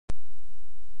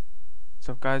What's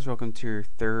up guys, welcome to your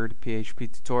third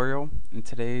PHP tutorial, and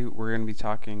today we're going to be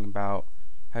talking about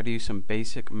how to use some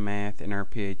basic math in our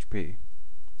PHP.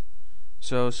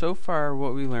 So far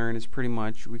what we learned is pretty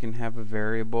much we can have a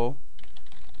variable,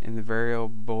 and the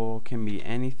variable can be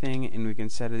anything, and we can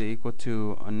set it equal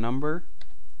to a number,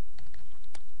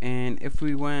 and if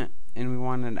we went and we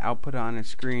wanted to output it on a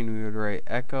screen, we would write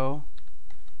echo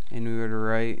and we would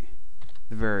write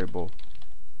the variable.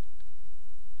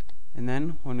 And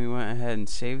then when we went ahead and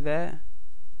saved that,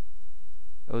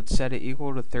 it would set it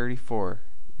equal to 34.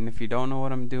 And if you don't know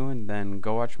what I'm doing, then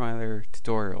go watch my other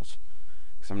tutorials,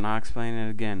 because I'm not explaining it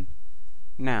again.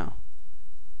 Now,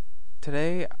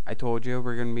 today I told you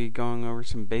we're going to be going over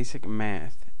some basic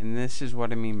math, and this is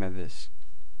what I mean by this.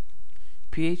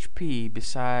 PHP,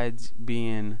 besides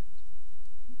being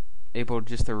able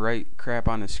just to write crap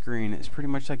on the screen, is pretty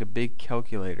much like a big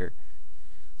calculator.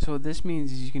 So what this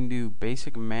means is you can do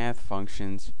basic math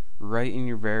functions right in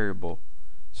your variable.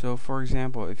 So for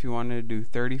example, if you wanted to do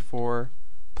 34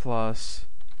 plus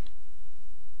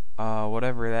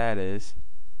whatever that is,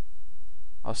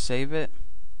 I'll save it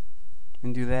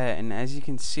and do that, and as you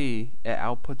can see, it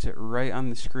outputs it right on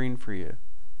the screen for you.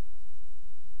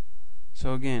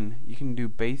 So again, you can do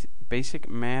basic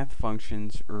math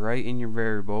functions right in your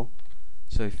variable.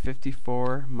 So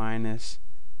 54 minus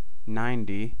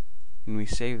 90, and we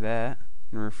save that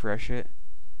and refresh it.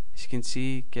 As you can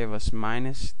see, it gave us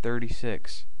minus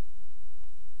 36.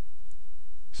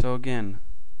 So again,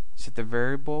 set the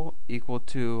variable equal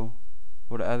to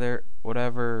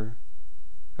whatever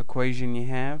equation you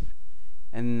have,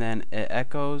 and then it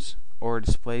echoes or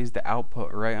displays the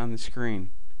output right on the screen.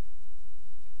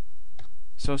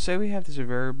 So say we have this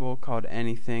variable called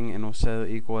anything, and we'll set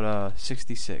it equal to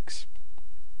 66.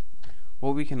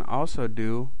 What we can also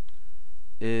do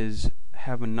is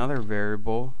have another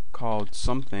variable called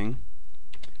something,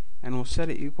 and we'll set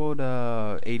it equal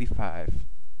to 85.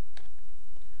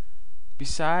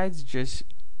 Besides just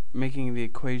making the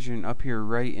equation up here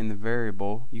right in the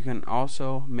variable, you can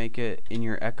also make it in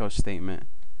your echo statement.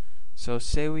 So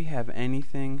say we have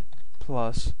anything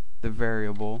plus the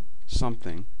variable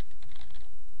something.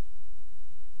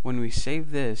 When we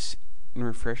save this and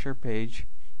refresh our page,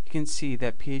 you can see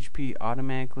that PHP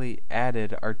automatically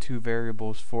added our two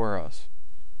variables for us.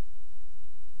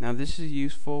 Now this is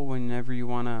useful whenever you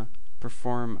want to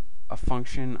perform a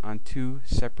function on two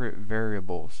separate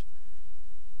variables.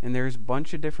 And there's a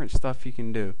bunch of different stuff you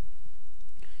can do.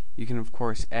 You can of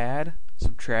course add,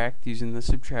 subtract using the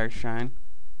subtraction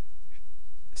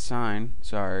sign,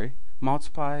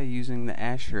 multiply using the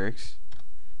asterisk,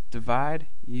 divide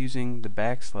using the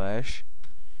backslash.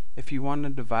 If you want to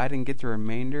divide and get the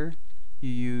remainder, you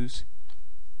use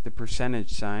the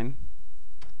percentage sign.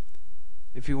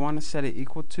 If you want to set it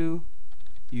equal to,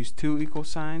 use two equal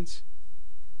signs,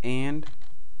 and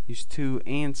use two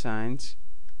and signs.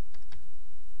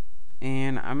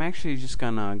 And I'm actually just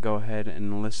gonna go ahead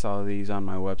and list all of these on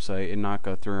my website and not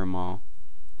go through them all.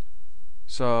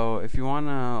 So if you want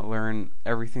to learn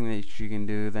everything that you can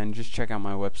do, then just check out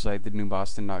my website,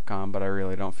 thenewboston.com, but I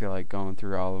really don't feel like going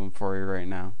through all of them for you right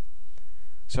now.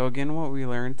 So again, what we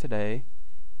learned today,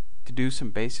 to do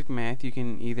some basic math, you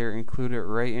can either include it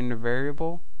right in the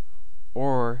variable,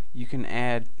 or you can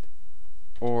add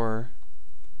or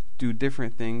do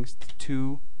different things to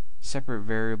two separate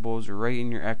variables right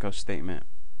in your echo statement.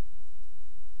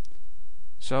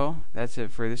 So that's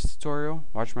it for this tutorial.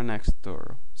 Watch my next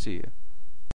tutorial. See ya.